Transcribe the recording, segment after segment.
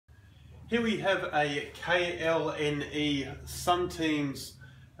Here we have a KLNE Sunteams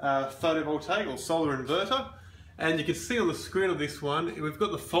photovoltaic or solar inverter, and you can see on the screen of this one we've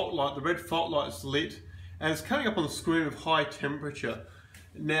got the fault light, the red fault light's lit, and it's coming up on the screen with high temperature.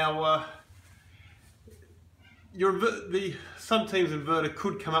 Now the Sunteams inverter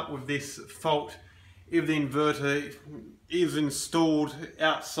could come up with this fault if the inverter is installed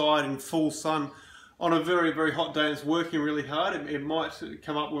outside in full sun on a very, very hot day and it's working really hard. It might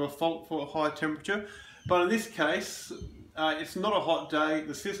come up with a fault for a high temperature. But in this case, it's not a hot day,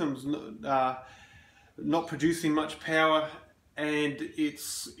 the system's not producing much power, and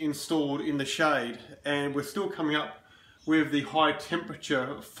it's installed in the shade. And we're still coming up with the high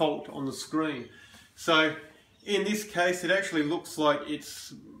temperature fault on the screen. So in this case, it actually looks like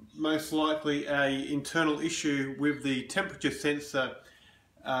it's most likely an internal issue with the temperature sensor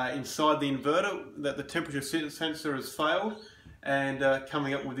inside the inverter, that the temperature sensor has failed and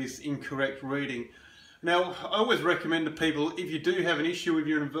coming up with this incorrect reading. Now, I always recommend to people, if you do have an issue with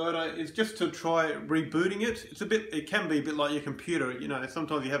your inverter, is just to try rebooting it. It can be a bit like your computer. You know,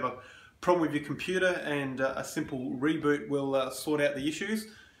 sometimes you have a problem with your computer and a simple reboot will sort out the issues.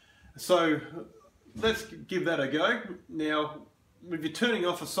 So let's give that a go. Now, if you're turning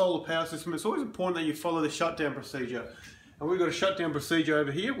off a solar power system, it's always important that you follow the shutdown procedure. And we've got a shutdown procedure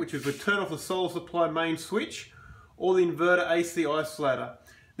over here, which is we turn off the solar supply main switch or the inverter AC isolator.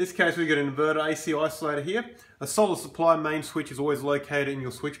 In this case, we've got an inverter AC isolator here. A solar supply main switch is always located in your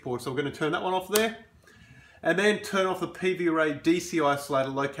switchboard, so we're going to turn that one off there. And then turn off the PV array DC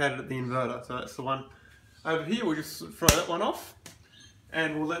isolator located at the inverter. So that's the one over here. We'll just throw that one off,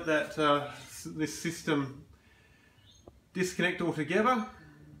 and we'll let that this system disconnect altogether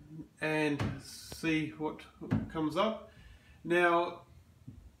and see what comes up. Now,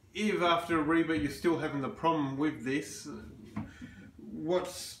 if after a reboot you're still having the problem with this,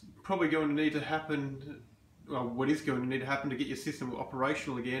 what's probably going to need to happen, well, what is going to need to happen to get your system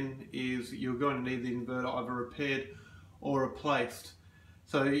operational again is you're going to need the inverter either repaired or replaced.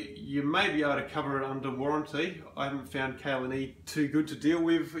 So you may be able to cover it under warranty. I haven't found KLNE too good to deal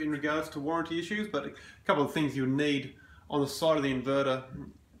with in regards to warranty issues, but a couple of things you'll need on the side of the inverter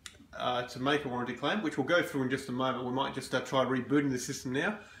to make a warranty claim, which we'll go through in just a moment. We might just try rebooting the system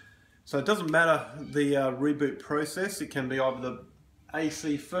now. So it doesn't matter the reboot process. It can be either the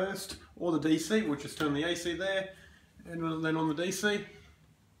AC first or the DC. We'll just turn the AC there and then on the DC.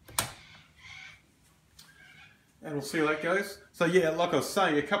 And we'll see how that goes. So yeah, like I was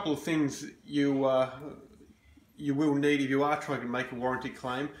saying, a couple of things you will need if you are trying to make a warranty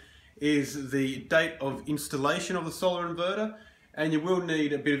claim is the date of installation of the solar inverter, and you will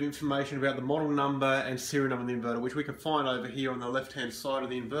need a bit of information about the model number and serial number of the inverter, which we can find over here on the left hand side of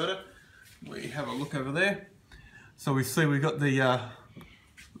the inverter. We have a look over there. So we see we've got the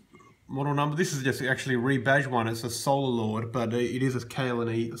model number. This is just actually a rebadged one. It's a Solar Lord, but it is a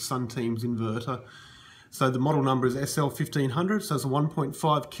KLNE Sunteams inverter. So the model number is SL1500, so it's a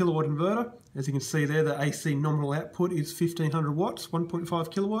 1.5 kilowatt inverter. As you can see there, the AC nominal output is 1500 watts, 1.5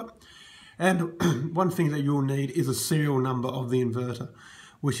 kilowatt. And one thing that you'll need is a serial number of the inverter,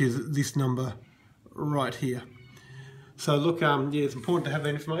 which is this number right here. So look, yeah, it's important to have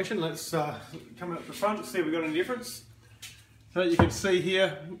that information. Let's come up the front and see if we've got any difference. So you can see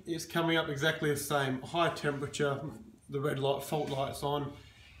here, it's coming up exactly the same. High temperature, the red light, fault light's on.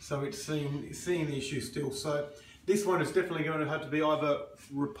 So it's seeing the issue still. So this one is definitely going to have to be either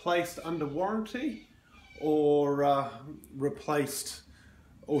replaced under warranty or replaced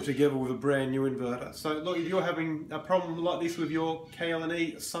altogether with a brand new inverter. So look, if you're having a problem like this with your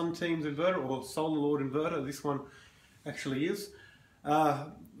KLNE Sunteams inverter or Solar Lord inverter, this one actually is.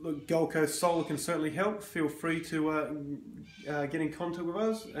 Look, Gold Coast Solar can certainly help. Feel free to get in contact with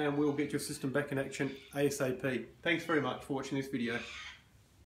us and we'll get your system back in action ASAP. Thanks very much for watching this video.